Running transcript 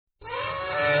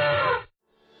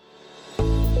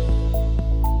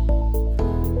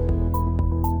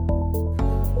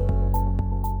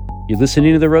You're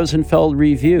listening to the Rosenfeld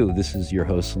Review. This is your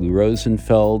host, Lou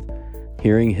Rosenfeld,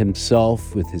 hearing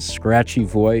himself with his scratchy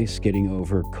voice, getting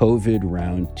over COVID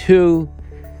round 2.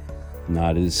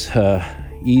 Not as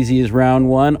easy as round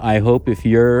 1. I hope if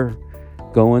you're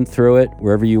going through it,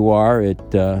 wherever you are,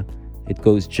 it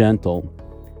goes gentle.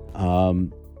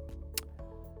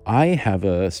 I have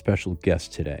a special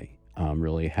guest today. I'm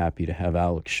really happy to have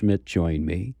Alex Schmidt join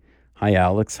me. Hi,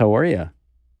 Alex. How are you?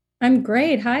 I'm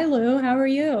great. Hi, Lou. How are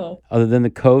you? Other than the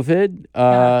COVID,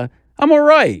 Yeah. I'm all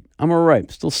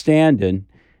right. Still standing,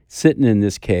 sitting in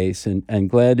this case, and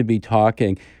glad to be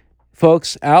talking.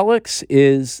 Folks, Alex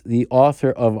is the author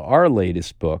of our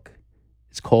latest book.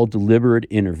 It's called Deliberate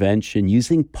Intervention,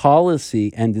 Using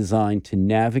Policy and Design to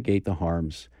Navigate the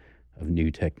Harms of New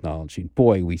Technology.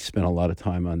 Boy, we spent a lot of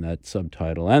time on that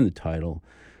subtitle and the title,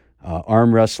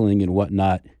 arm wrestling and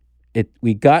whatnot.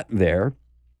 We got there.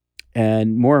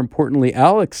 And more importantly,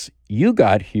 Alex, you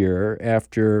got here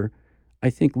after I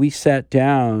think we sat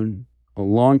down a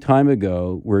long time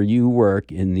ago where you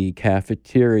work in the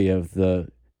cafeteria of the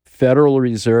Federal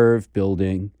Reserve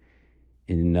building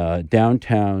in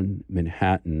downtown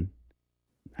Manhattan,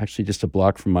 actually just a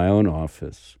block from my own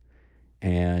office.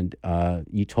 And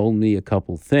you told me a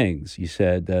couple things. You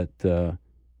said that the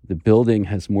building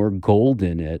has more gold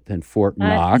in it than Fort That is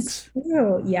Knox.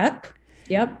 true.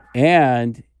 Yep.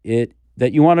 And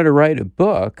that you wanted to write a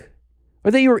book,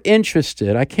 or that you were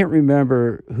interested. I can't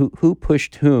remember who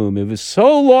pushed whom. It was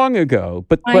so long ago,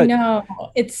 but I know.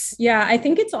 I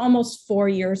think it's almost 4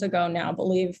 years ago now,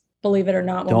 believe it or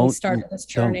not, when we don't started this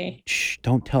don't journey.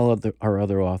 don't tell our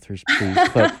other authors, please.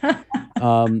 But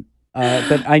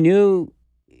I knew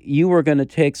you were going to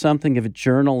take something of a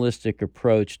journalistic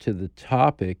approach to the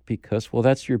topic because, well,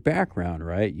 that's your background,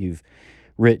 right? You've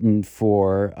written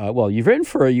for a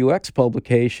UX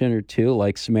publication or two,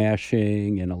 like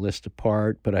Smashing and A List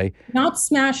Apart, but Not oh, not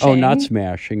smashing.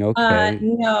 Smashing, okay.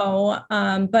 No.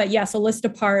 But yes, A List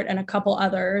Apart and a couple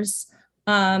others.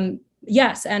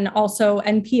 Yes, and also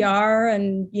NPR,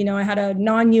 and I had a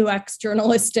non-UX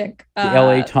journalistic The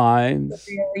LA Times,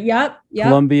 career. Yep.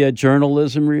 Columbia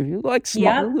Journalism Review, like small,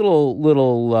 Yep.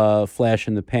 little flash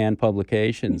in the pan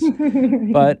publications.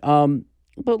 But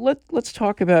let's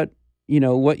talk about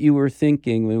what you were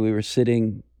thinking when we were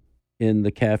sitting in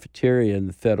the cafeteria in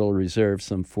the Federal Reserve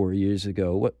some 4 years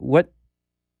ago. What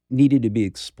needed to be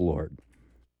explored?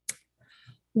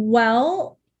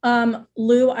 Well,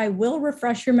 Lou, I will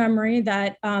refresh your memory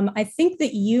that I think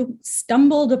that you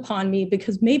stumbled upon me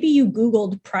because maybe you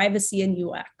Googled privacy and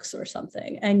UX or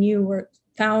something, and you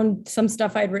found some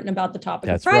stuff I'd written about the topic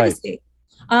of That's right. privacy.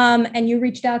 And you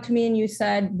reached out to me and you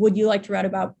said, would you like to write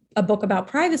about a book about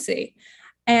privacy?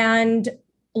 And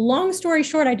long story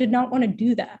short, I did not want to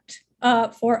do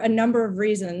that for a number of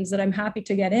reasons that I'm happy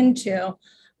to get into.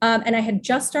 And I had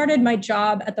just started my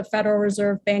job at the Federal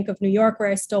Reserve Bank of New York, where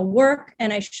I still work.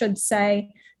 And I should say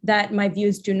that my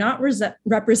views do not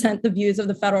represent the views of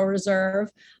the Federal Reserve.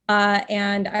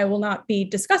 And I will not be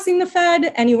discussing the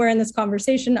Fed anywhere in this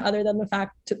conversation other than the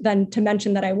fact to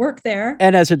mention that I work there.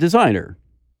 And as a designer,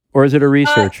 or is it a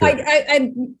researcher?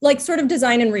 I like sort of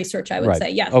design and research, I would say.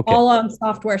 Yes, okay. All on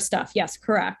software stuff. Yes,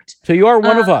 correct. So you are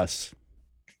one of us.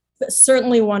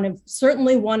 Certainly one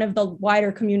of the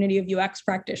wider community of UX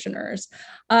practitioners.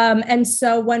 And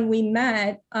so when we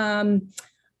met,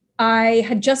 I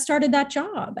had just started that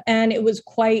job, and it was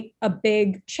quite a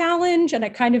big challenge, and I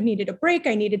kind of needed a break.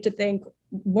 I needed to think,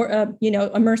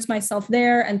 immerse myself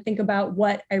there and think about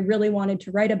what I really wanted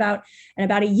to write about. And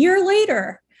about a year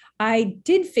later, I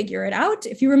did figure it out.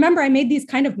 If you remember, I made these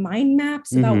kind of mind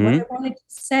maps about what I wanted to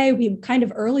say. We kind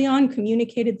of early on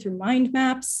communicated through mind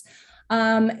maps.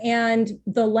 And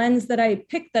the lens that I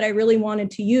picked that I really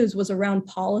wanted to use was around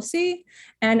policy.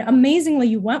 And amazingly,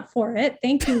 you went for it.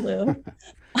 Thank you, Lou.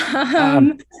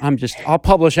 I'll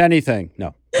publish anything.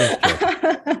 No.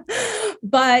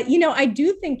 But, I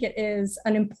do think it is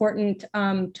an important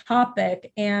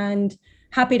topic, and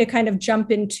happy to kind of jump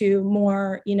into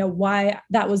more, why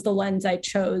that was the lens I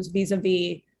chose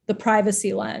vis-a-vis the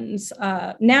privacy lens,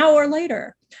 now or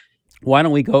later. Why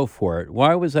don't we go for it?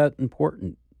 Why was that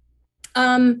important?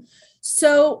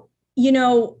 So,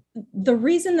 the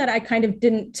reason that I kind of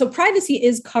didn't, so privacy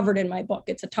is covered in my book.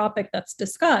 It's a topic that's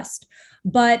discussed,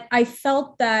 but I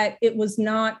felt that it was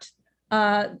not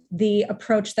the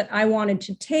approach that I wanted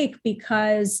to take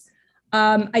because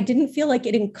I didn't feel like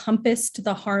it encompassed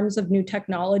the harms of new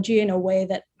technology in a way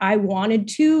that I wanted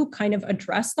to kind of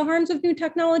address the harms of new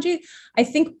technology. I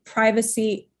think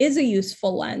privacy is a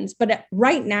useful lens, but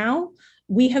right now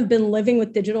we have been living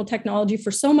with digital technology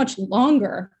for so much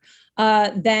longer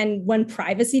then when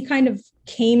privacy kind of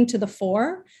came to the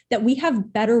fore, that we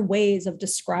have better ways of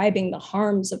describing the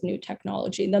harms of new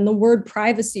technology than the word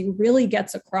privacy really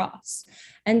gets across.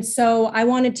 And so I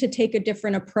wanted to take a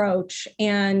different approach.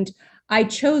 And I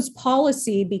chose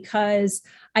policy because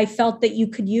I felt that you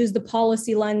could use the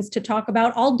policy lens to talk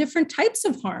about all different types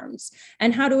of harms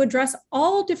and how to address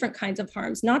all different kinds of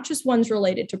harms, not just ones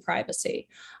related to privacy.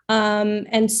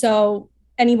 And so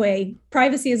anyway,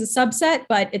 privacy is a subset,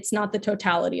 but it's not the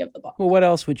totality of the book. Well, what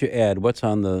else would you add? What's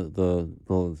on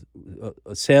the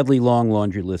sadly long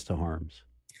laundry list of harms?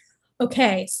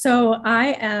 Okay, so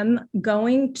I am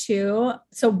going to,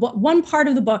 one part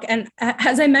of the book, and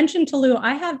as I mentioned to Lou,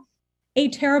 I have a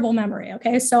terrible memory.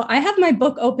 Okay, so I have my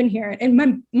book open here,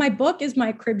 and my book is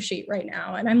my crib sheet right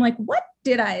now, and I'm like, what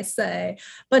did I say?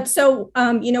 But so,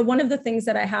 one of the things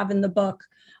that I have in the book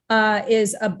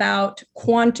is about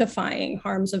quantifying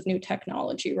harms of new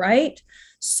technology, right?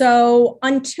 So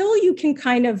until you can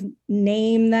kind of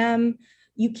name them,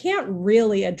 you can't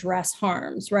really address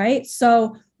harms, right?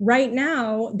 So right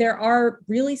now, there are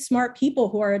really smart people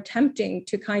who are attempting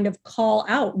to kind of call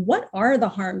out what are the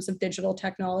harms of digital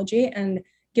technology. And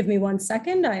give me 1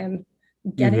 second, I am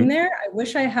getting there. I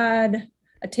wish I had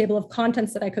a table of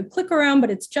contents that I could click around, but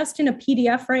it's just in a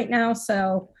PDF right now.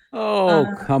 So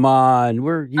come on.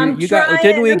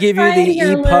 Didn't we give you the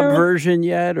EPUB version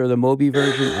yet, or the Mobi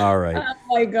version? All right. Oh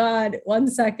my God. 1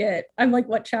 second. I'm like,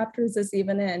 what chapter is this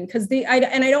even in? Because I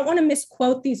don't want to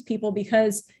misquote these people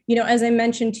because, as I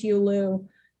mentioned to you, Lou,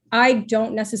 I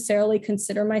don't necessarily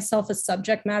consider myself a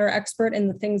subject matter expert in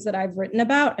the things that I've written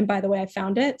about. And by the way, I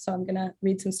found it, so I'm going to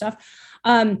read some stuff.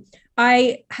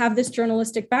 I have this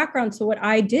journalistic background. So what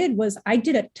I did was I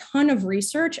did a ton of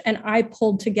research and I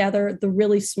pulled together the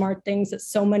really smart things that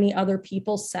so many other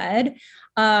people said.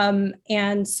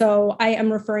 And so I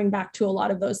am referring back to a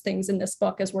lot of those things in this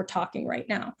book as we're talking right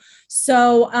now.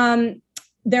 So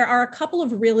there are a couple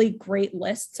of really great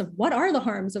lists of what are the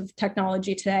harms of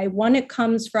technology today. One, it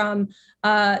comes from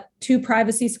two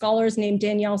privacy scholars named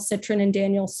Danielle Citrin and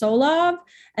Daniel Solov.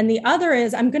 And the other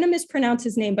is, I'm going to mispronounce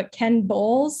his name, but Kenneth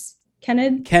Bowles.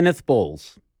 Kenneth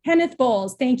Bowles.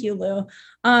 Thank you, Lou.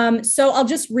 So I'll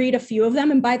just read a few of them.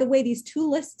 And by the way, these two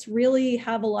lists really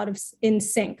have a lot of in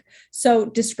sync. So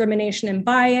discrimination and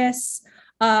bias,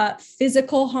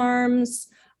 physical harms,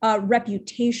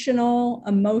 reputational,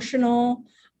 emotional,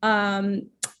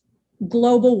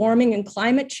 global warming and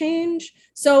climate change.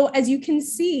 So as you can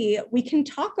see, we can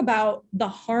talk about the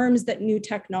harms that new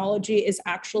technology is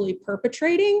actually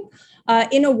perpetrating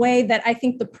in a way that I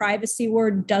think the privacy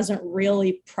word doesn't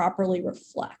really properly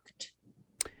reflect.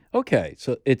 Okay,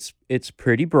 so it's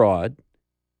pretty broad,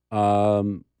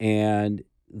 and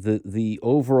the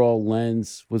overall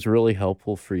lens was really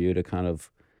helpful for you to kind of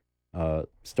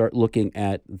start looking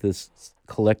at this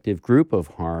collective group of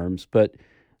harms. But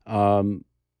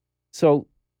so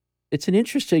it's an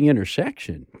interesting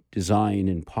intersection, design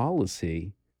and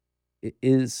policy.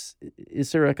 Is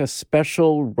there like a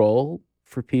special role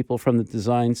for people from the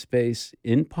design space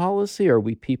in policy? Are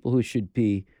we people who should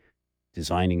be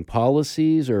designing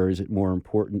policies, or is it more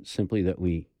important simply that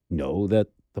we know that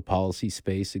the policy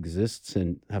space exists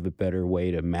and have a better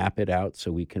way to map it out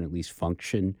so we can at least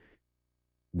function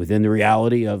within the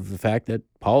reality of the fact that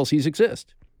policies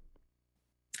exist?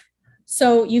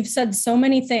 So you've said so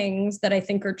many things that I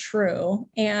think are true.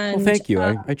 And well, thank you.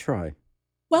 I try.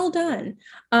 Well done.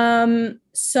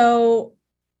 So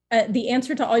the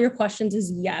answer to all your questions is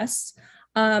yes.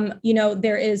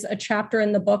 There is a chapter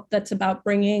in the book that's about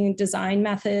bringing design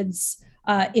methods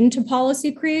into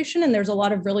policy creation. And there's a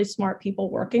lot of really smart people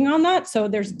working on that. So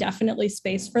there's definitely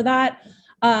space for that.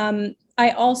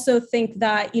 I also think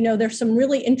that, there's some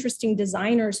really interesting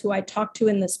designers who I talked to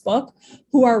in this book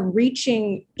who are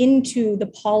reaching into the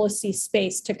policy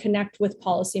space to connect with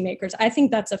policymakers. I think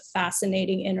that's a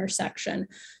fascinating intersection.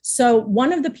 So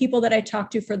one of the people that I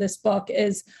talked to for this book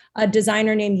is a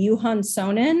designer named Yuhan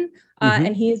Sonin,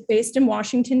 and he is based in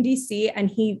Washington, D.C., and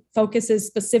he focuses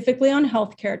specifically on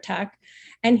healthcare tech.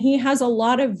 And he has a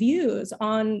lot of views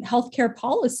on healthcare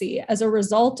policy as a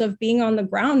result of being on the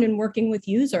ground and working with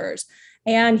users.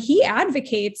 And he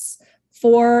advocates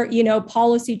for,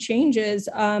 policy changes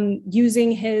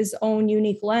using his own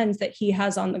unique lens that he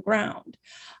has on the ground.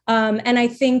 And I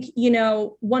think,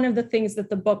 one of the things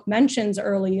that the book mentions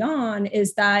early on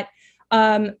is that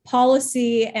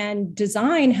policy and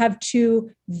design have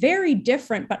two very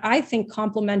different, but I think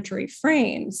complementary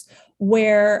frames,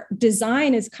 where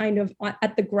design is kind of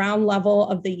at the ground level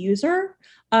of the user,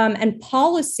 and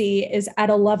policy is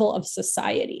at a level of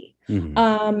society.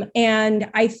 And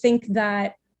I think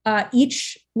that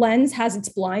each lens has its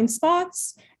blind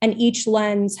spots and each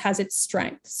lens has its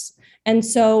strengths. And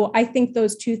so I think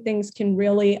those two things can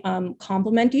really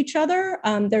complement each other.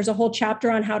 There's a whole chapter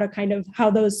on how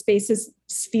those spaces,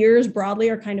 spheres broadly,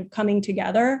 are kind of coming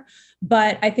together.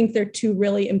 But I think they're two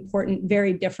really important,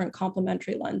 very different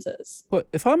complementary lenses. Well,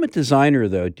 if I'm a designer,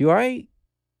 though,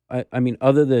 I mean,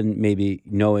 other than maybe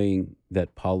knowing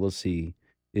that policy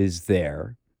is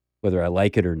there, whether I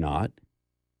like it or not,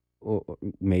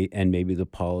 and maybe the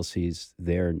policy's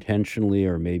there intentionally,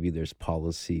 or maybe there's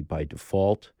policy by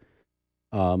default.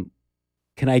 Can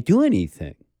I do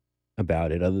anything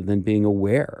about it other than being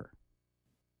aware?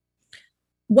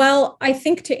 Well, I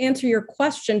think to answer your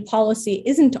question, policy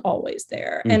isn't always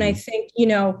there. And I think,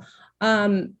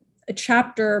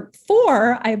 chapter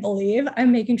 4, I believe,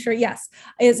 I'm making sure, yes,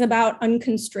 is about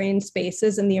unconstrained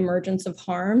spaces and the emergence of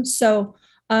harm. So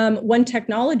when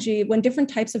different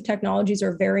types of technologies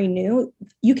are very new,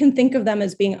 you can think of them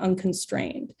as being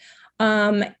unconstrained.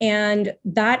 And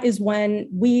that is when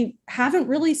we haven't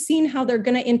really seen how they're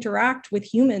going to interact with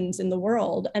humans in the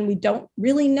world, and we don't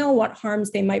really know what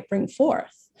harms they might bring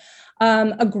forth.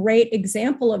 A great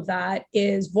example of that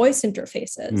is voice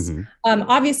interfaces.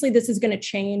 Obviously, this is going to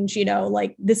change,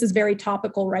 this is very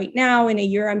topical right now. In a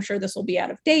year, I'm sure this will be out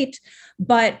of date.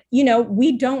 But,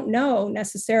 we don't know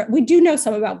necessarily. We do know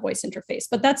some about voice interface,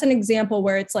 but that's an example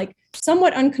where it's like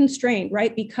somewhat unconstrained,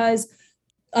 right? Because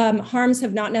harms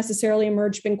have not necessarily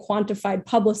emerged, been quantified,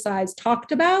 publicized,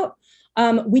 talked about.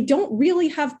 We don't really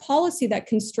have policy that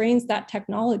constrains that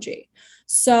technology.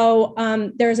 So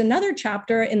there's another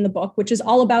chapter in the book, which is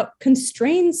all about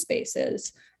constrained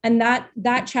spaces. And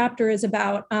that chapter is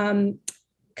about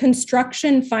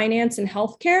construction, finance, and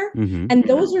healthcare. And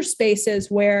those are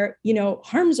spaces where,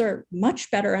 harms are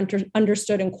much better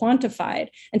understood and quantified.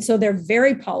 And so they're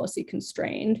very policy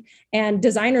constrained. And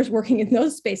designers working in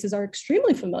those spaces are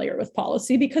extremely familiar with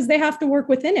policy because they have to work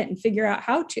within it and figure out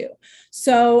how to.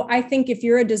 So I think if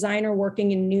you're a designer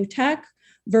working in new tech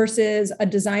versus a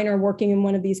designer working in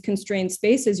one of these constrained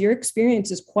spaces, your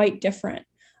experience is quite different,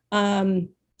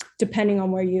 depending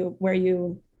on where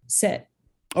you sit.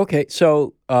 Okay,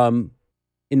 so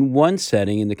in one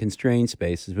setting, in the constrained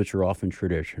spaces, which are often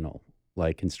traditional,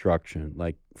 like construction,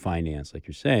 like finance, like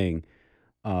you're saying,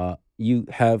 you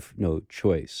have no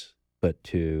choice but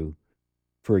to,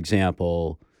 for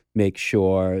example, make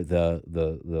sure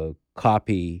the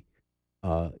copy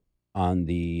on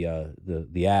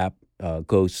the app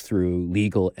goes through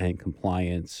legal and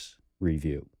compliance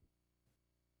review,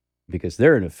 because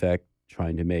they're in effect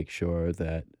trying to make sure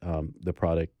that the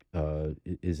product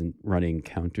isn't running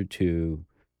counter to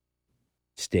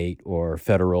state or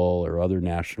federal or other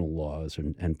national laws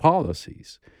and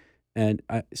policies. And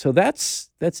so that's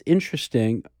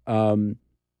interesting.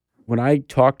 When I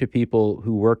talk to people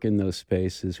who work in those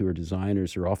spaces, who are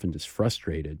designers, they're often just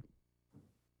frustrated.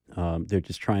 They're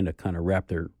just trying to kind of wrap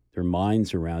their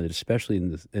minds around it, especially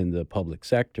in the public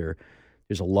sector.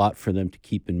 There's a lot for them to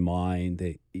keep in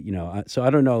mind. So I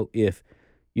don't know if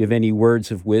you have any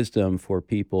words of wisdom for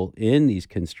people in these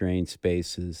constrained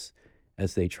spaces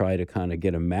as they try to kind of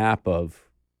get a map of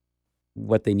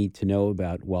what they need to know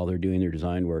about while they're doing their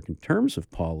design work in terms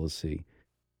of policy.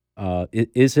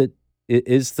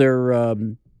 Is there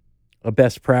a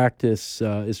best practice?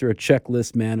 Is there a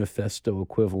checklist manifesto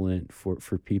equivalent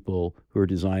for people who are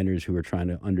designers who are trying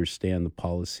to understand the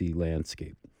policy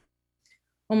landscape?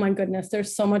 Oh my goodness,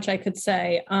 there's so much I could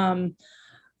say.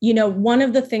 One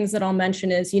of the things that I'll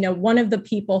mention is, one of the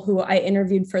people who I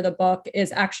interviewed for the book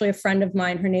is actually a friend of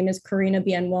mine. Her name is Karina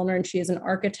Bien-Wilner, and she is an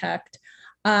architect.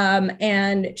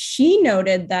 And she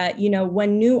noted that,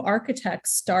 when new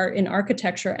architects start in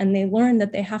architecture and they learn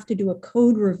that they have to do a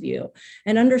code review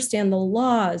and understand the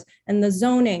laws and the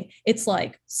zoning, it's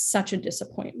like such a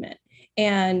disappointment.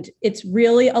 And it's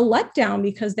really a letdown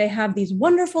because they have these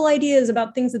wonderful ideas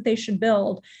about things that they should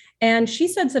build. And she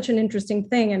said such an interesting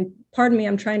thing, and pardon me,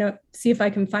 I'm trying to see if I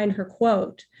can find her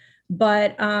quote,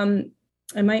 but I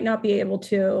might not be able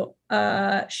to.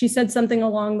 She said something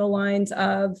along the lines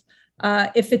of,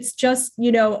 if it's just,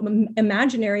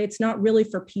 imaginary, it's not really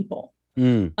for people.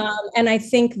 And I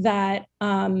think that,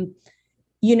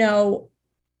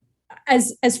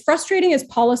 as frustrating as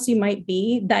policy might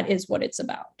be, that is what it's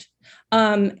about.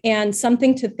 And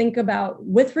something to think about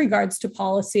with regards to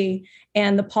policy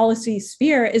and the policy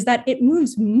sphere is that it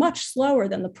moves much slower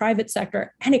than the private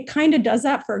sector. And it kind of does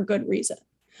that for a good reason.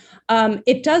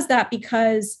 It does that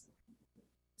because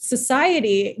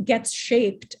society gets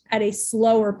shaped at a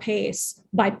slower pace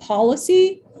by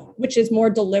policy, which is more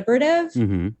deliberative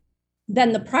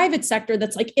than the private sector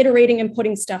that's like iterating and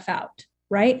putting stuff out.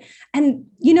 right? And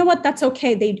you know what? That's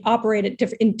okay. They operate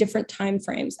in different time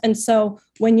frames. And so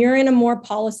when you're in a more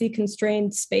policy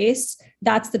constrained space,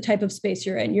 that's the type of space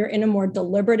you're in. You're in a more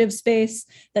deliberative space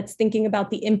that's thinking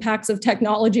about the impacts of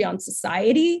technology on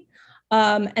society.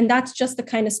 And that's just the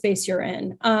kind of space you're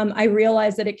in. I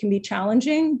realize that it can be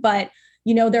challenging, but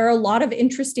there are a lot of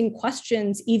interesting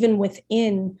questions even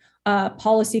within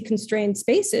policy constrained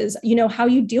spaces, how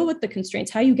you deal with the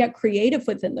constraints, how you get creative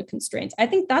within the constraints. I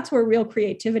think that's where real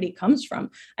creativity comes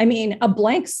from. I mean, a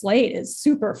blank slate is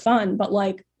super fun, but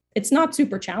like, it's not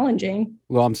super challenging.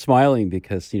 Well, I'm smiling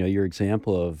because, your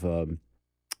example of,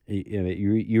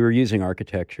 you were using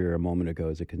architecture a moment ago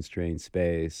as a constrained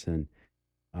space. And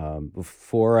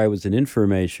before I was an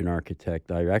information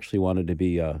architect, I actually wanted to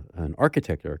be an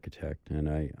architect. And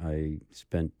I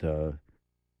spent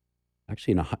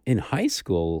actually in high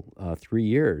school 3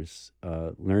 years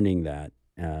learning that.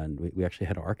 And we actually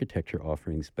had architecture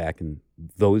offerings back in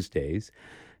those days.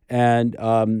 And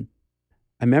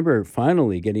I remember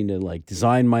finally getting to like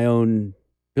design my own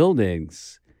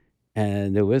buildings.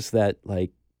 And there was that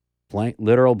like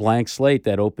literal blank slate,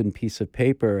 that open piece of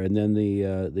paper. And then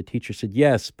the teacher said,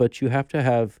 yes, but you have to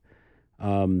have,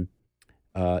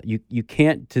 you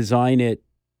can't design it,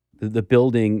 the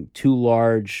building too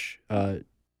large.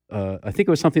 I think it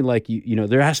was something like,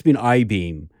 there has to be an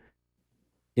I-beam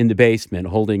in the basement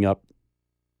holding up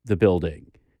the building.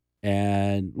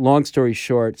 And long story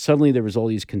short, suddenly there was all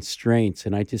these constraints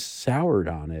and I just soured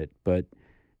on it. But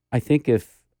I think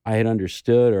if I had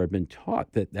understood or been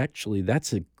taught that actually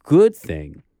that's a good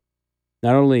thing,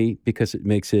 not only because it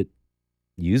makes it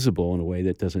usable in a way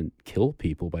that doesn't kill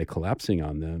people by collapsing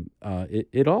on them,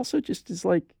 it also just is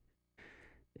like,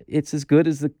 it's as good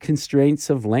as the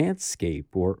constraints of landscape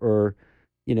or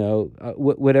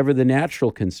whatever the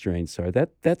natural constraints are.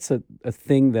 That's a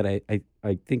thing that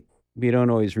I think we don't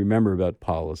always remember about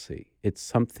policy. It's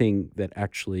something that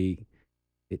actually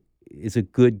it is a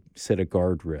good set of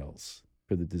guardrails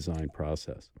for the design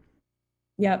process.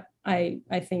 Yep. I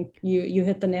think you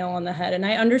hit the nail on the head. And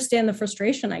I understand the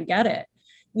frustration. I get it.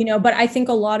 But I think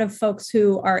a lot of folks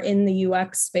who are in the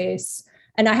UX space,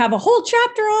 and I have a whole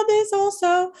chapter on this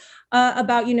also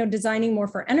about, designing more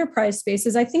for enterprise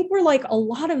spaces. I think we're like, a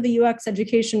lot of the UX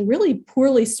education really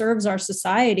poorly serves our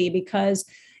society because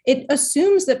it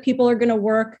assumes that people are going to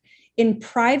work in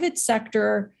private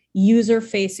sector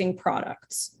user-facing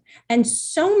products. And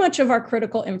so much of our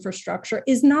critical infrastructure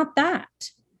is not that.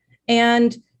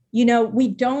 And, we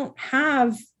don't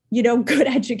have, good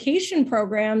education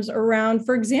programs around,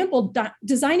 for example,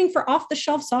 designing for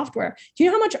off-the-shelf software. Do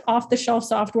you know how much off-the-shelf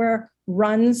software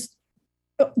runs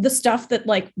the stuff that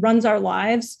like runs our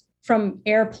lives, from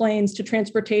airplanes to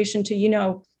transportation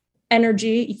to,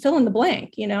 energy, you fill in the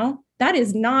blank, that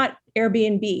is not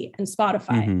Airbnb and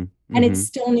Spotify, and it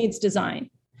still needs design.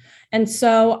 And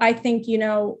so I think,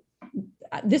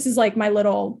 this is like my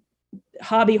little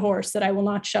hobby horse that I will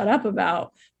not shut up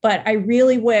about, but I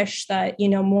really wish that,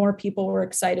 more people were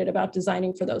excited about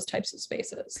designing for those types of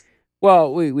spaces.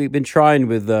 Well, we've been trying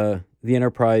with the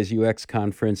Enterprise UX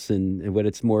conference and what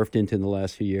it's morphed into in the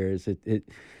last few years.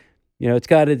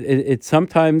 It's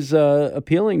sometimes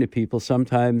appealing to people,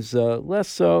 sometimes less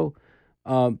so.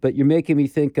 But you're making me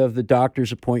think of the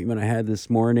doctor's appointment I had this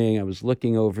morning. I was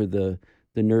looking over the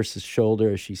nurse's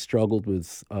shoulder as she struggled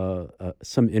with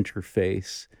some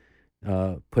interface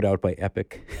put out by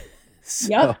Epic.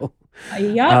 So,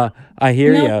 I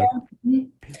hear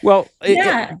you. Well,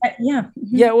 yeah.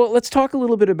 Well, let's talk a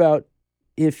little bit about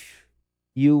if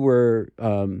you were,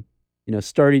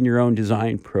 starting your own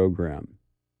design program.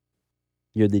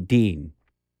 You're the dean,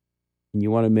 and you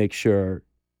want to make sure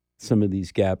some of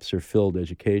these gaps are filled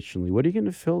educationally. What are you going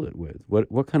to fill it with?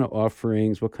 What kind of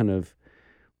offerings?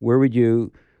 Where would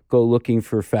you go looking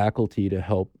for faculty to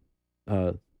help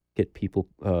get people,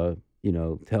 to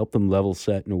help them level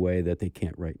set in a way that they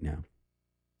can't right now?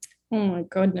 Oh my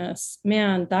goodness,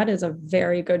 man, that is a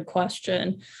very good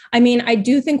question. I mean, I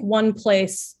do think one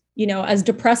place, as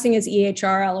depressing as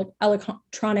EHR,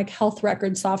 electronic health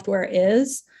record software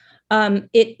is,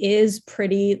 it is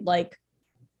pretty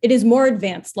it is more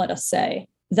advanced, let us say,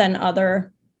 than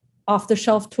other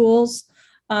off-the-shelf tools.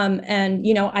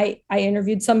 I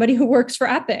interviewed somebody who works for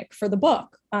Epic for the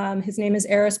book. His name is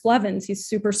Eris Blevins. He's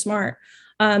super smart.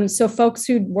 So folks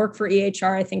who work for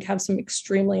EHR, I think, have some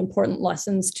extremely important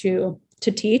lessons to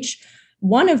teach.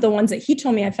 One of the ones that he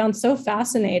told me I found so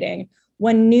fascinating: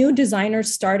 when new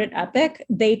designers start at Epic,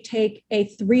 they take a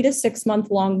 3 to 6 month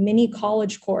long mini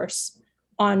college course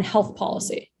on health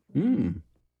policy.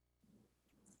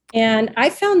 And I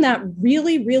found that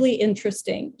really, really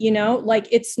interesting.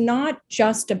 It's not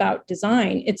just about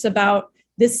design. It's about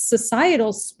this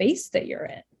societal space that you're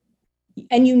in.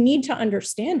 And you need to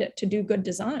understand it to do good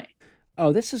design.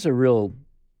 Oh, this is a real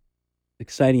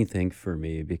exciting thing for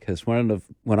me because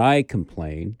when I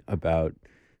complain about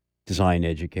design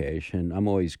education, I'm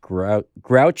always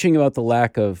grouching about the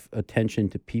lack of attention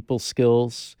to people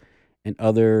skills and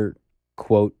other,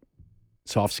 quote,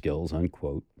 soft skills,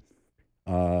 unquote.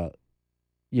 Uh,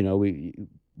 you know,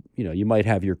 you might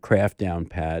have your craft down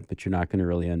pat, but you're not going to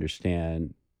really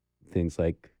understand things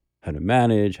like how to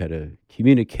manage, how to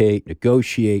communicate,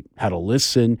 negotiate, how to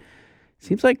listen.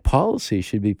 Seems like policy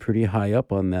should be pretty high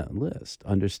up on that list,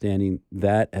 understanding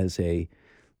that as a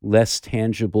less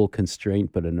tangible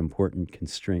constraint, but an important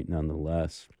constraint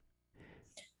nonetheless.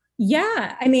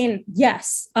 Yeah, I mean,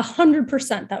 yes,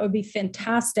 100%. That would be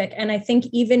fantastic. And I think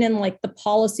even in like the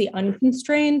policy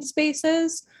unconstrained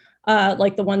spaces,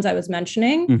 like the ones I was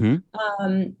mentioning,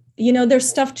 there's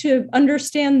stuff to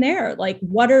understand there. Like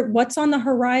what's on the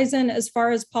horizon as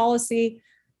far as policy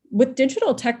with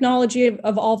digital technology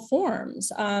of all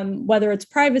forms, whether it's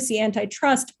privacy,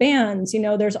 antitrust, bans,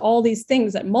 there's all these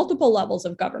things at multiple levels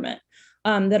of government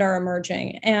that are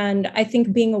emerging. And I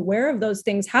think being aware of those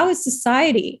things, how is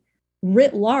society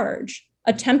writ large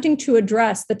attempting to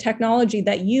address the technology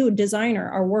that you, designer,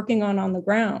 are working on the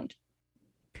ground?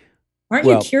 Aren't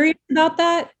you curious about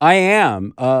that? I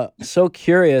am so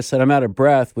curious that I'm out of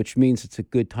breath, which means it's a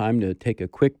good time to take a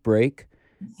quick break.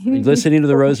 You're listening to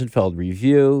the Rosenfeld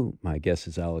Review. My guest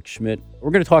is Alex Schmidt.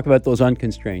 We're going to talk about those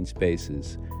unconstrained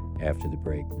spaces after the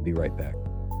break. We'll be right back.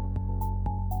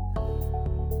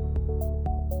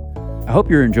 I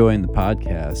hope you're enjoying the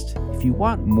podcast. If you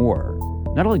want more,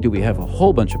 not only do we have a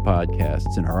whole bunch of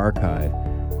podcasts in our archive,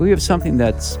 but we have something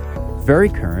that's very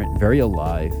current, very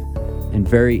alive, and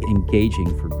very engaging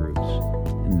for groups,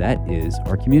 and that is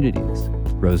our communities.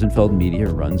 Rosenfeld Media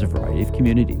runs a variety of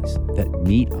communities that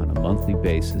meet on a monthly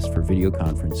basis for video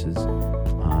conferences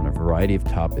on a variety of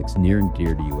topics near and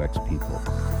dear to UX people,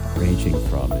 ranging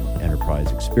from an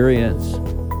enterprise experience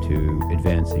to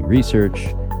advancing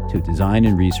research to design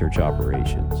and research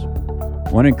operations.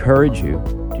 I want to encourage you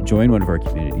to join one of our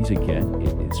communities. Again,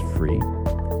 it is free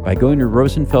by going to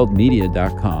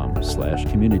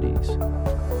rosenfeldmedia.com/communities.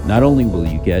 Not only will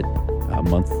you get a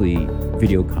monthly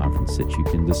video conference that you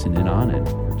can listen in on and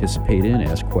participate in,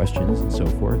 ask questions and so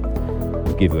forth.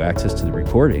 We'll give you access to the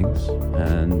recordings.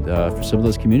 And for some of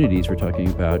those communities, we're talking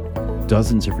about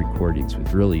dozens of recordings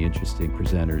with really interesting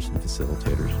presenters and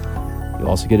facilitators. You'll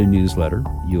also get a newsletter.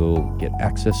 You'll get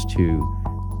access to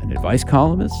an advice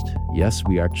columnist. Yes,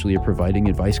 we actually are providing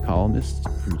advice columnists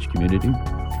for each community.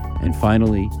 And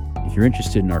finally, if you're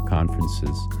interested in our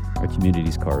conferences, our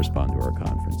communities correspond to our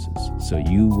conferences. So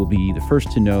you will be the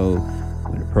first to know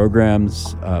when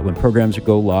programs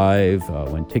go live,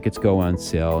 when tickets go on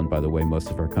sale, and by the way,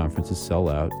 most of our conferences sell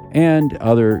out, and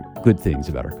other good things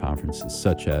about our conferences,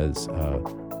 such as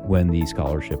when the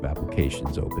scholarship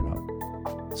applications open up.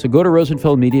 So go to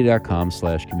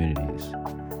rosenfeldmedia.com/communities.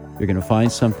 You're going to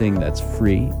find something that's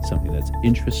free, something that's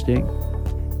interesting,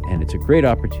 and it's a great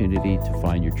opportunity to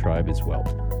find your tribe as well.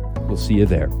 We'll see you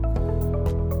there.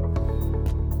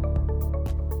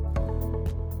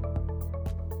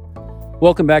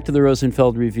 Welcome back to the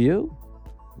Rosenfeld Review.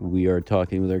 We are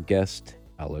talking with our guest,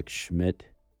 Alex Schmidt,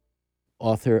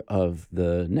 author of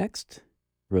the next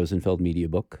Rosenfeld Media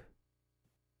book,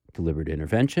 Deliberate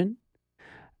Intervention.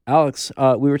 Alex,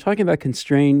 we were talking about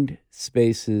constrained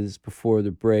spaces before the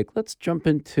break. Let's jump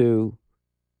into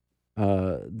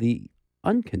the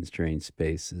unconstrained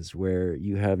spaces where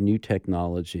you have new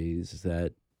technologies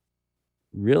that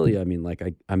really,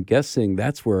 I'm guessing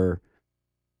that's where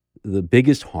the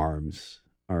biggest harms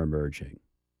are emerging.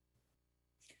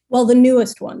 Well, the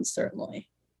newest ones, certainly.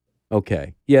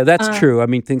 Okay. Yeah, that's true. I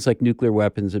mean, things like nuclear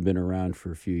weapons have been around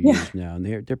for a few years now, and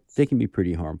they can be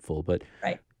pretty harmful, but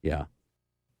right. Yeah.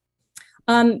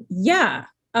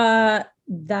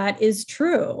 That is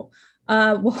true.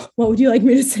 What would you like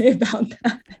me to say about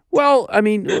that? Well,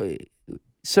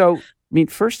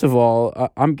 first of all,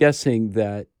 I'm guessing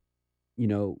that,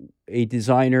 a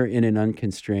designer in an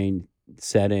unconstrained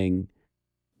setting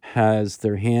has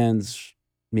their hands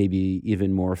maybe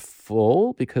even more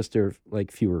full because there are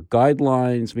like fewer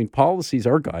guidelines. I mean, policies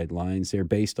are guidelines. They're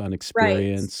based on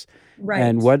experience. Right.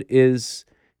 And what is,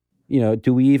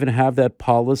 do we even have that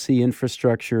policy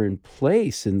infrastructure in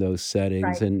place in those settings?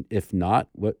 Right. And if not,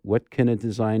 what can a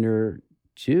designer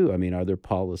do? I mean, are there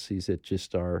policies that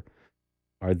just are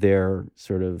there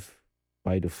sort of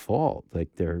by default,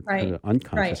 like they're kind of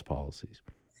unconscious policies?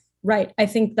 Right. I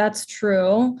think that's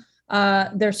true.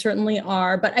 There certainly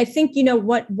are. But I think,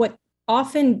 what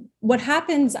often what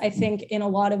happens, I think, in a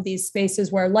lot of these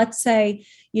spaces where, let's say,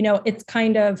 it's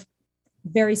kind of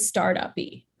very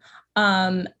startup-y.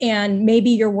 And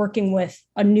maybe you're working with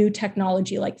a new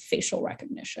technology like facial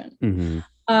recognition.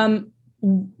 Mm-hmm.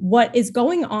 What is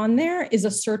going on there is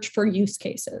a search for use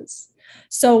cases.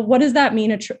 So what does that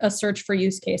mean, a search for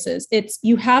use cases? It's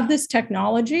you have this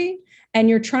technology and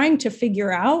you're trying to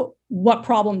figure out what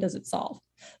problem does it solve,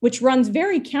 which runs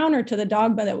very counter to the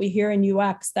dogma that we hear in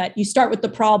UX, that you start with the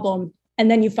problem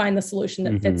and then you find the solution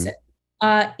that fits it.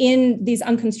 In these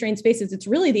unconstrained spaces, it's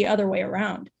really the other way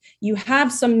around. You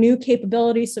have some new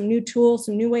capability, some new tools,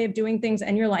 some new way of doing things,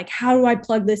 and you're like, how do I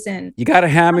plug this in? You got a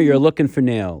hammer, you're looking for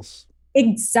nails.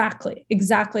 Exactly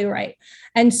right.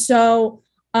 And so,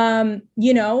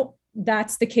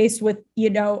 that's the case with,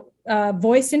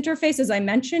 voice interface. As I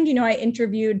mentioned, I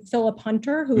interviewed Philip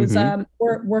Hunter, who's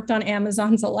worked on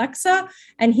Amazon's Alexa,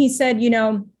 and he said,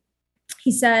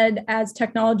 as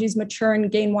technologies mature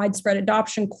and gain widespread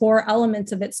adoption, core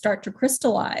elements of it start to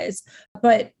crystallize.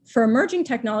 But for emerging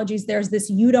technologies, there's this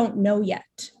you don't know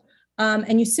yet,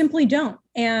 and you simply don't.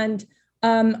 And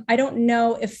I don't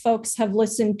know if folks have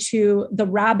listened to the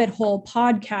Rabbit Hole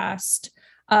podcast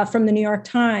from the New York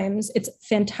Times. It's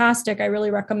fantastic. I really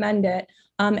recommend it.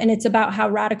 And it's about how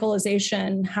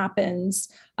radicalization happens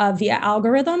via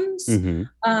algorithms.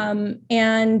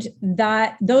 And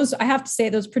that I have to say,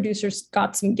 those producers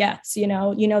got some gets.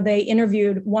 They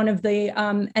interviewed one of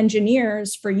the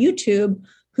engineers for YouTube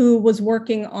who was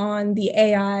working on the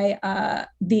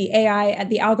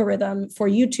algorithm for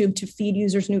YouTube to feed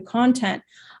users new content.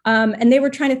 And they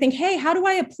were trying to think, hey, how do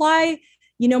I apply,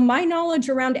 my knowledge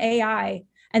around AI?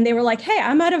 And they were like, hey,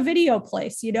 I'm at a video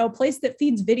place, a place that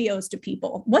feeds videos to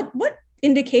people. What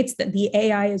indicates that the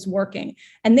AI is working?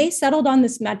 And they settled on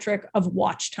this metric of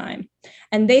watch time.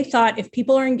 And they thought, if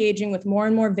people are engaging with more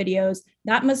and more videos,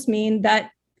 that must mean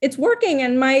that it's working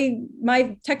and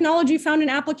my technology found an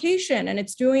application and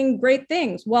it's doing great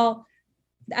things. Well,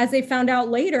 as they found out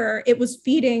later, it was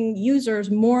feeding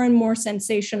users more and more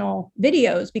sensational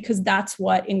videos because that's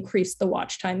what increased the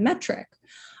watch time metric.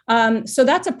 So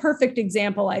that's a perfect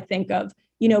example, I think, of,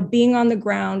 being on the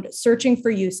ground, searching for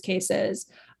use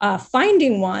cases,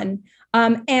 finding one,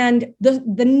 and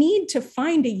the need to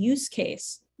find a use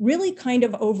case really kind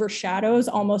of overshadows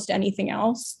almost anything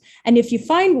else. And if you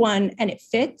find one and it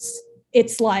fits,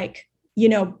 it's like,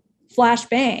 flash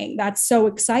bang, that's so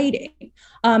exciting.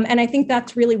 And I think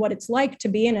that's really what it's like to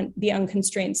be in the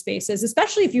unconstrained spaces,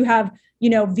 especially if you have,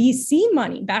 VC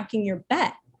money backing your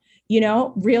bet.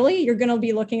 Really, you're going to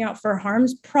be looking out for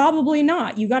harms? Probably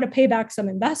not. You got to pay back some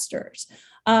investors.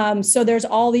 So there's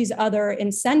all these other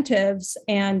incentives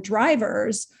and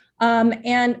drivers.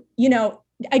 And,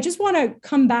 I just want to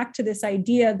come back to this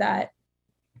idea that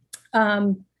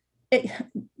I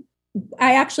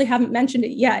actually haven't mentioned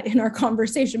it yet in our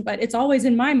conversation, but it's always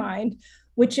in my mind,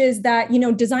 which is that,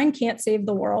 design can't save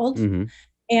the world.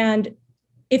 And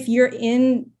if you're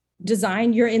in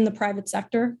design, you're in the private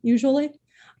sector usually.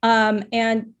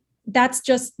 And that's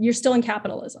just, you're still in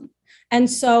capitalism. And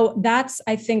so that's,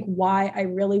 I think, why I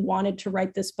really wanted to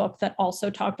write this book that also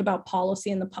talked about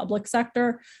policy in the public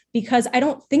sector, because I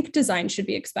don't think design should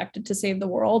be expected to save the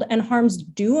world, and harms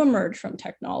do emerge from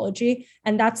technology.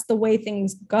 And that's the way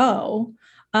things go.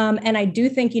 And I do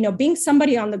think, being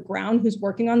somebody on the ground who's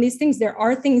working on these things, there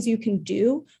are things you can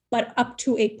do, but up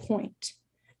to a point,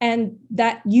 and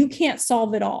that you can't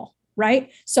solve it all.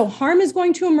 Right? So harm is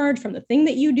going to emerge from the thing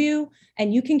that you do,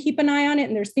 and you can keep an eye on it.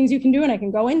 And there's things you can do, and I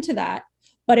can go into that.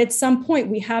 But at some point,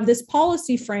 we have this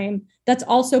policy frame that's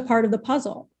also part of the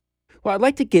puzzle. Well, I'd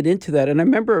like to get into that. And I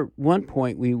remember one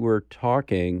point we were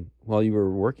talking while you were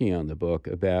working on the book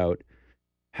about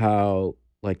how,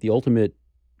 like, the ultimate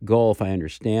goal, if I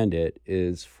understand it,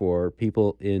 is for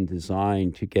people in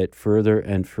design to get further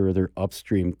and further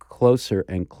upstream, closer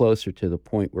and closer to the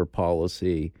point where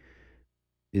policy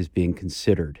is being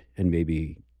considered and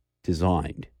maybe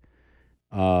designed.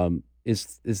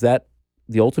 Is that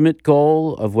the ultimate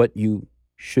goal of what you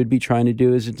should be trying to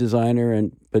do as a designer?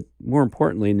 But more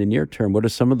importantly, in the near term, what are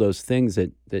some of those things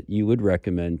that you would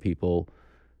recommend people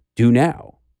do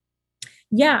now?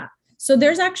 Yeah. So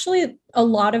there's actually a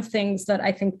lot of things that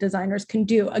I think designers can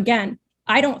do. Again,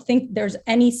 I don't think there's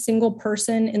any single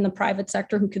person in the private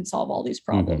sector who can solve all these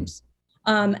problems.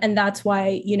 And that's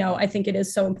why, I think it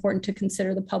is so important to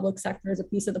consider the public sector as a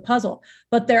piece of the puzzle.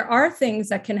 But there are things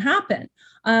that can happen.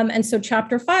 And so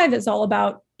Chapter 5 is all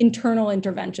about internal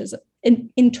interventions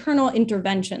internal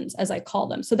interventions, as I call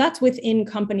them. So that's within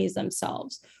companies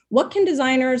themselves. What can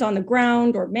designers on the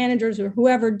ground or managers or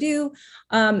whoever do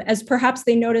as perhaps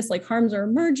they notice like harms are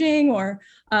emerging or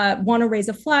want to raise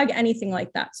a flag, anything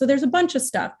like that. So there's a bunch of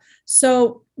stuff.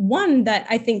 So one that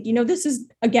I think, this is,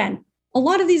 again, a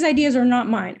lot of these ideas are not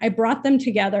mine. I brought them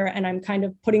together and I'm kind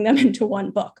of putting them into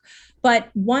one book. But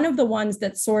one of the ones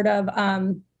that's sort of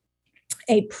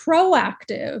a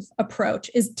proactive approach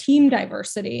is team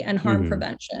diversity and harm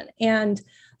prevention. And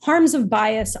harms of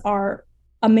bias are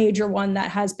a major one that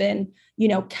has been,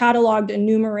 cataloged,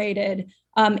 enumerated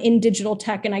in digital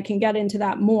tech, and I can get into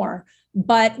that more.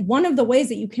 But one of the ways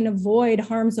that you can avoid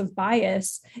harms of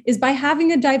bias is by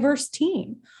having a diverse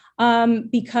team,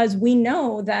 because we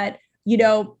know that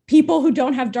people who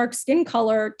don't have dark skin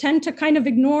color tend to kind of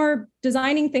ignore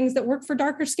designing things that work for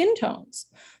darker skin tones.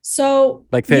 So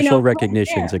like facial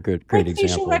recognition is a great example.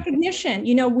 Facial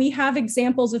recognition, we have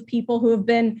examples of people who have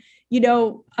been,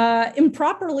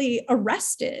 improperly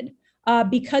arrested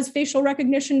because facial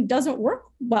recognition doesn't work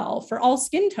well for all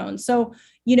skin tones. So,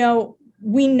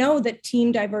 we know that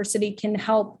team diversity can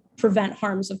help prevent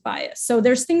harms of bias. So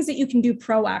there's things that you can do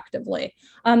proactively.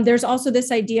 There's also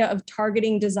this idea of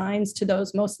targeting designs to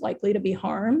those most likely to be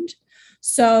harmed.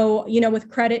 So, with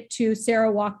credit to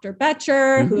Sarah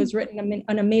Wachter-Becher, who has written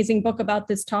an amazing book about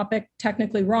this topic,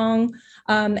 Technically Wrong,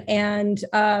 and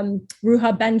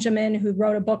Ruha Benjamin, who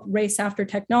wrote a book, Race After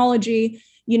Technology.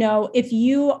 If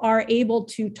you are able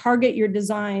to target your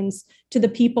designs to the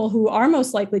people who are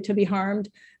most likely to be harmed,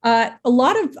 a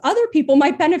lot of other people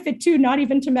might benefit too, not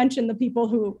even to mention the people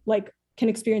who can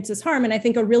experience this harm. And I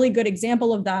think a really good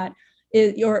example of that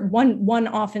is one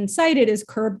often cited is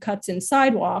curb cuts in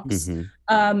sidewalks,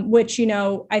 which,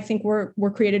 I think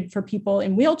were created for people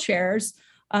in wheelchairs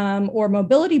or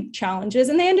mobility challenges,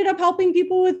 and they ended up helping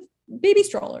people with baby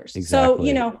strollers.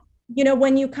 Exactly. So,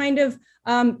 when you kind of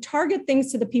target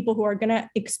things to the people who are going to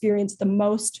experience the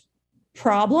most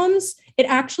problems, it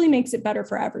actually makes it better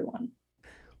for everyone.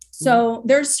 So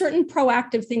there's certain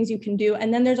proactive things you can do,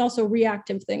 and then there's also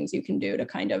reactive things you can do to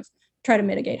kind of try to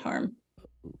mitigate harm.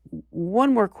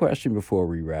 One more question before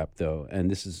we wrap, though,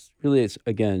 and this is really,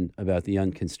 again, about the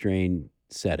unconstrained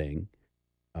setting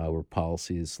where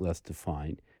policy is less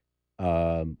defined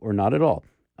or not at all.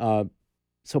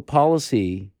 So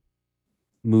policy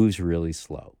moves really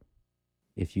slow.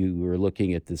 If you were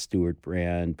looking at the Stewart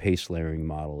Brand pace layering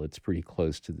model, it's pretty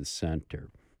close to the center.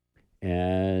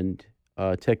 And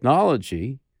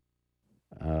technology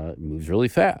moves really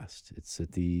fast. It's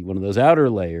at one of those outer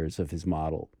layers of his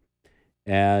model.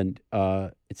 And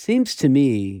it seems to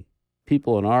me,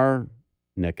 people in our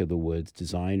neck of the woods,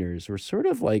 designers, we're sort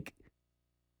of like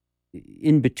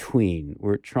in between.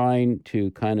 We're trying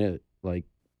to kind of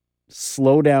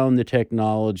slow down the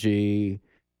technology,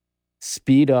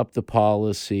 speed up the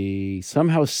policy,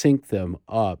 somehow sync them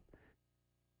up.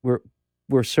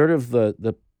 We're sort of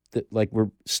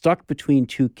we're stuck between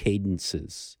two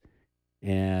cadences.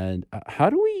 And how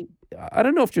do we, I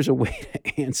don't know if there's a way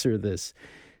to answer this,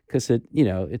 because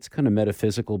it's kind of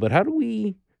metaphysical, but how do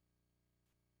we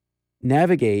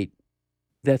navigate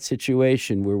that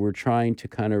situation where we're trying to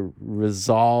kind of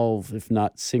resolve, if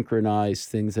not synchronize,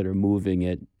 things that are moving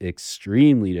at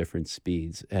extremely different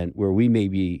speeds, and where we may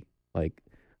be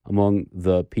among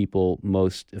the people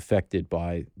most affected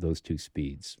by those two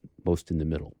speeds, most in the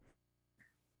middle?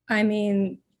 I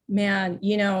mean, man,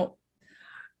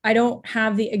 I don't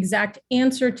have the exact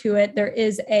answer to it. There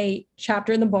is a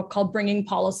chapter in the book called Bringing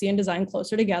Policy and Design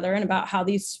Closer Together, and about how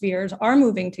these spheres are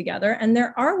moving together. And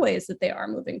there are ways that they are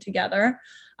moving together.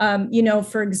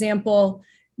 For example,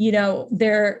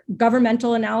 their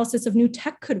governmental analysis of new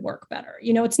tech could work better.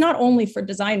 It's not only for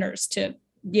designers to,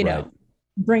 Right.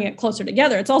 bring it closer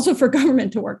together. It's also for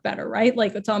government to work better, right?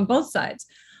 It's on both sides.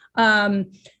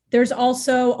 There's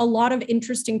also a lot of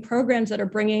interesting programs that are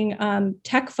bringing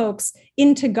tech folks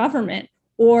into government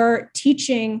or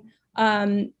teaching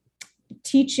a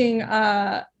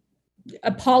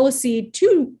policy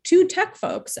to tech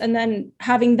folks and then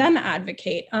having them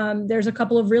advocate. There's a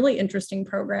couple of really interesting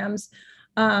programs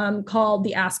called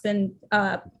the Aspen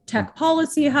Tech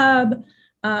Policy Hub.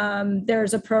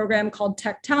 There's a program called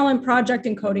Tech Talent Project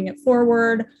and Coding It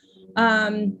Forward.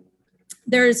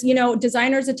 There's,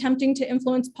 designers attempting to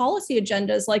influence policy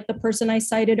agendas like the person I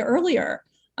cited earlier.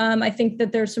 I think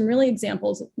that there's some really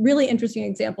interesting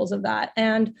examples of that.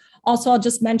 And also I'll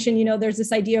just mention, there's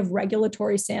this idea of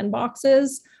regulatory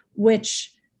sandboxes,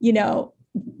 which,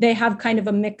 they have kind of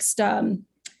a mixed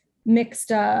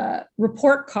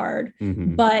report card,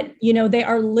 but, they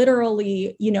are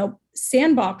literally,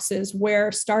 sandboxes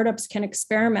where startups can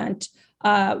experiment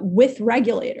with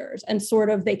regulators, and sort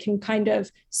of they can kind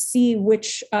of see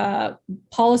which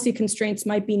policy constraints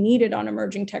might be needed on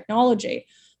emerging technology.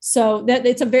 So that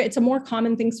it's a more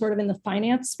common thing sort of in the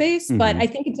finance space, but I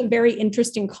think it's a very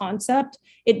interesting concept.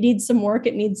 It needs some work,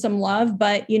 it needs some love,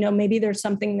 but maybe there's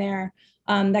something there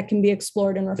that can be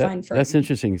explored and refined further. That's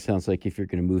interesting. It sounds like if you're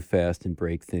going to move fast and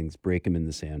break things, break them in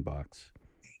the sandbox.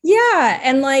 Yeah,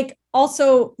 and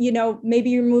also,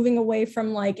 maybe you're moving away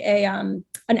from an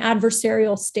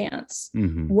adversarial stance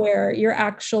where you're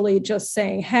actually just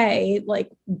saying, hey,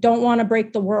 don't want to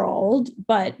break the world,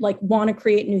 but want to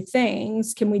create new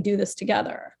things. Can we do this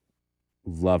together?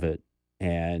 Love it.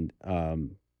 And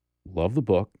love the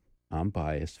book. I'm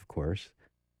biased, of course.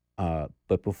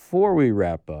 But before we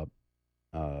wrap up,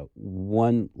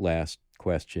 one last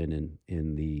question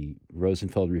in the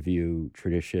Rosenfeld Review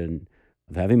tradition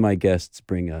of having my guests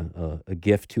bring a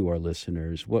gift to our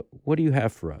listeners. What do you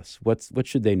have for us? What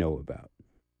should they know about?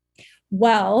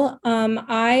 Well,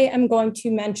 I am going to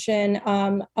mention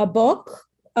a book.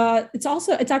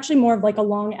 It's actually more of a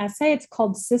long essay. It's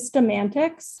called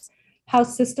Systemantics: How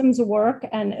Systems Work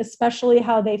and Especially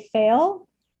How They Fail,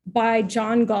 by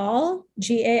John Gall,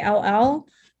 Gall.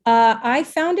 I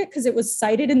found it because it was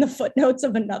cited in the footnotes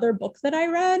of another book that I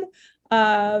read.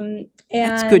 And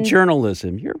that's good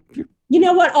journalism. You're you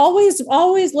know what? Always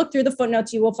look through the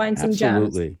footnotes. You will find some gems.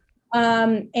 Absolutely.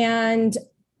 And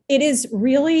it is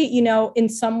really, in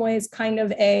some ways kind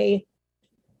of it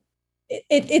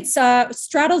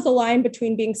straddles the line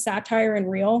between being satire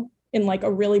and real in a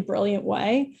really brilliant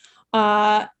way.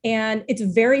 And it's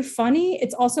very funny.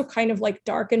 It's also kind of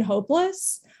dark and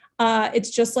hopeless. It's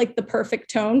just the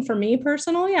perfect tone for me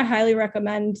personally. I highly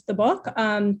recommend the book.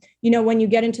 When you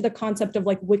get into the concept of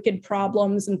wicked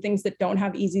problems and things that don't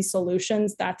have easy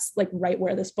solutions, that's right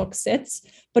where this book sits.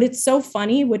 But it's so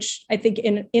funny, which I think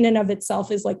in and of itself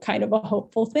is kind of a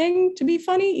hopeful thing to be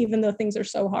funny, even though things are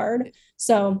so hard.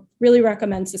 So really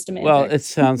recommend Systemantics. Well, it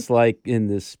sounds like in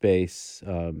this space,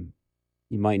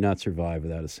 you might not survive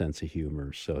without a sense of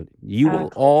humor. So you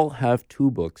will all have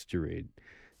two books to read: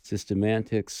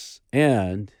 Systemantics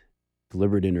and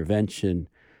Deliberate Intervention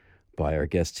by our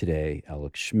guest today,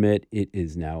 Alex Schmidt. It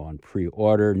is now on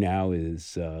pre-order. Now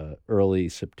is early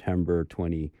September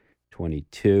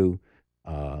 2022.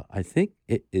 I think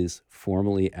it is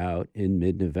formally out in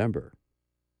mid-November.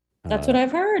 That's what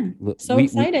I've heard. So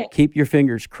exciting. Keep your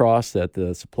fingers crossed that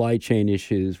the supply chain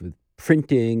issues with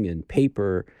printing and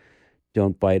paper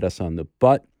don't bite us on the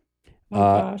butt. Oh,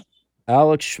 gosh.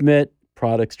 Alex Schmidt,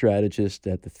 product strategist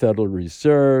at the Federal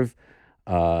Reserve,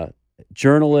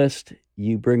 journalist.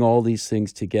 You bring all these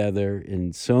things together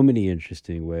in so many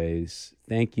interesting ways.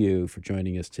 Thank you for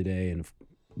joining us today. And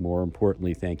more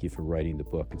importantly, thank you for writing the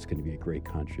book. It's going to be a great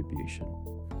contribution.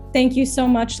 Thank you so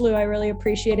much, Lou. I really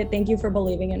appreciate it. Thank you for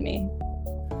believing in me.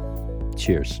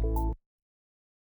 Cheers.